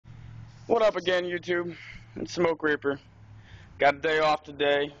What up again, YouTube? It's Smoke Reaper. Got a day off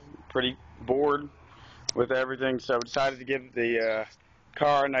today. Pretty bored with everything, so decided to give the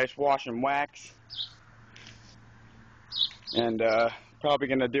car a nice wash and wax. And probably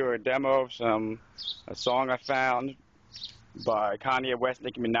gonna do a demo of a song I found by Kanye West,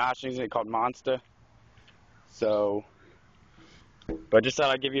 Nicki Minaj, called Monster. But just thought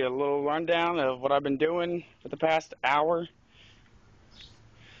I'd give you a little rundown of what I've been doing for the past hour.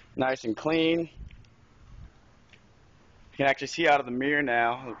 Nice and clean. You can actually see out of the mirror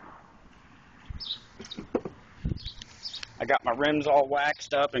now. I got my rims all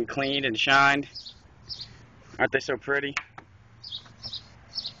waxed up and cleaned and shined. Aren't they so pretty?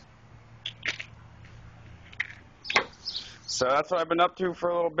 So that's what I've been up to for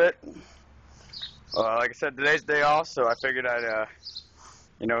a little bit. Like I said, today's day off, so I figured I'd,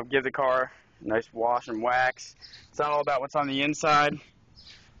 give the car a nice wash and wax. It's not all about what's on the inside.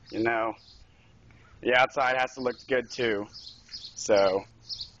 The outside has to look good too. So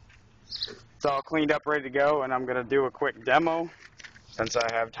it's all cleaned up, ready to go, and I'm gonna do a quick demo since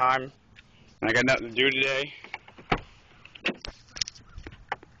I have time and I got nothing to do today.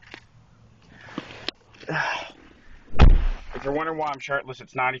 If you're wondering why I'm shirtless,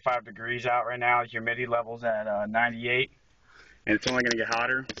 it's 95 degrees out right now. The humidity level's at 98, and it's only gonna get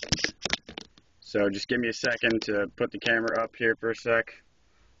hotter. So just give me a second to put the camera up here for a sec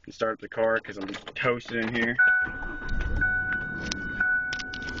and start up the car because I'm toasted in here.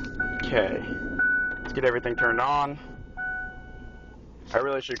 Okay, let's get everything turned on. I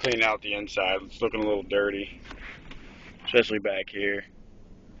really should clean out the inside. It's looking a little dirty, especially back here.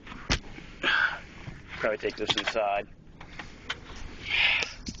 Probably take this inside.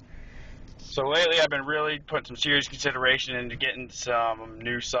 So lately I've been really putting some serious consideration into getting some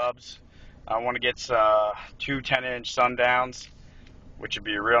new subs. I want to get two 10-inch sundowns, which would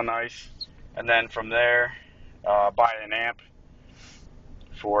be real nice. And then from there, buy an amp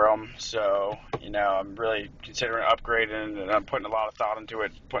for them. So, I'm really considering upgrading, and I'm putting a lot of thought into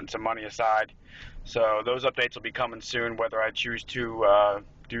it, putting some money aside. So those updates will be coming soon, whether I choose to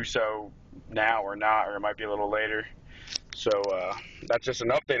do so now or not, or it might be a little later. So that's just an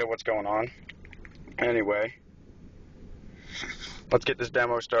update of what's going on. Anyway, let's get this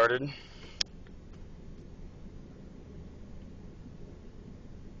demo started.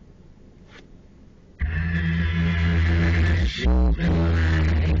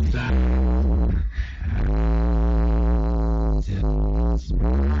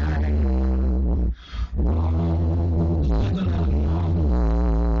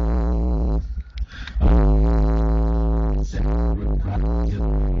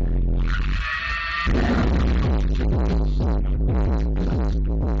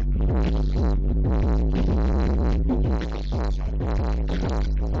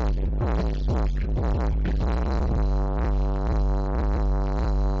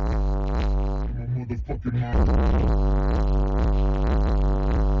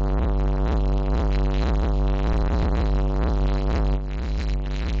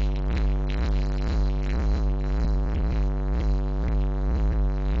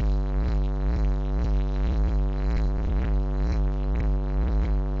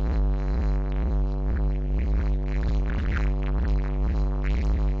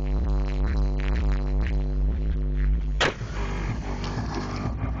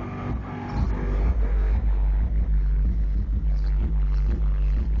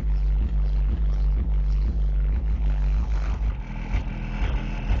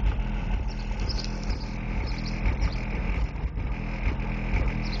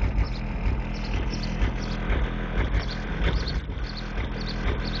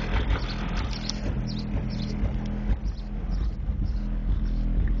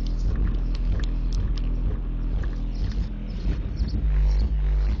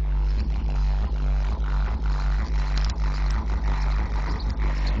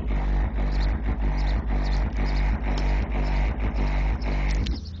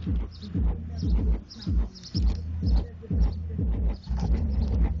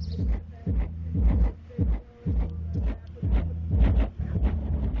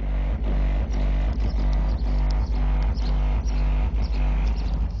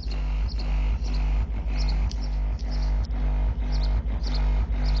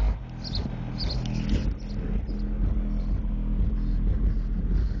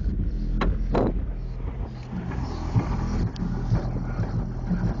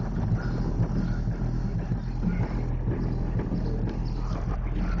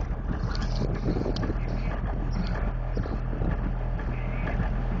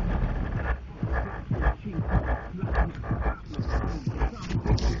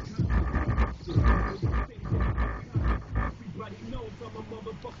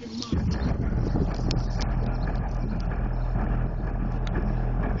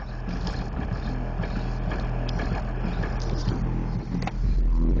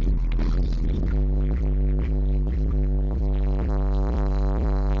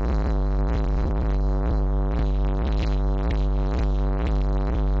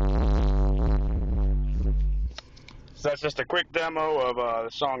 So that's just a quick demo of the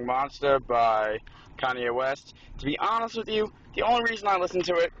song Monster by Kanye West. To be honest with you, the only reason I listen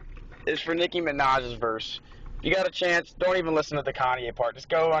to it is for Nicki Minaj's verse. If you got a chance, don't even listen to the Kanye part. Just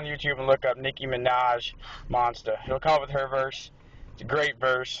go on YouTube and look up Nicki Minaj Monster. It'll come up with her verse. It's a great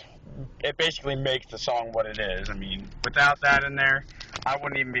verse. It basically makes the song what it is. I mean, without that in there, I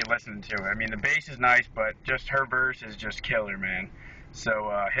wouldn't even be listening to it. I mean, the bass is nice, but just her verse is just killer, man.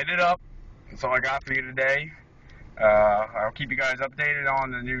 So hit it up. That's all I got for you today. I'll keep you guys updated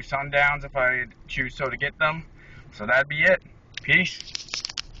on the new sundowns if I choose so to get them. So that'd be it. Peace.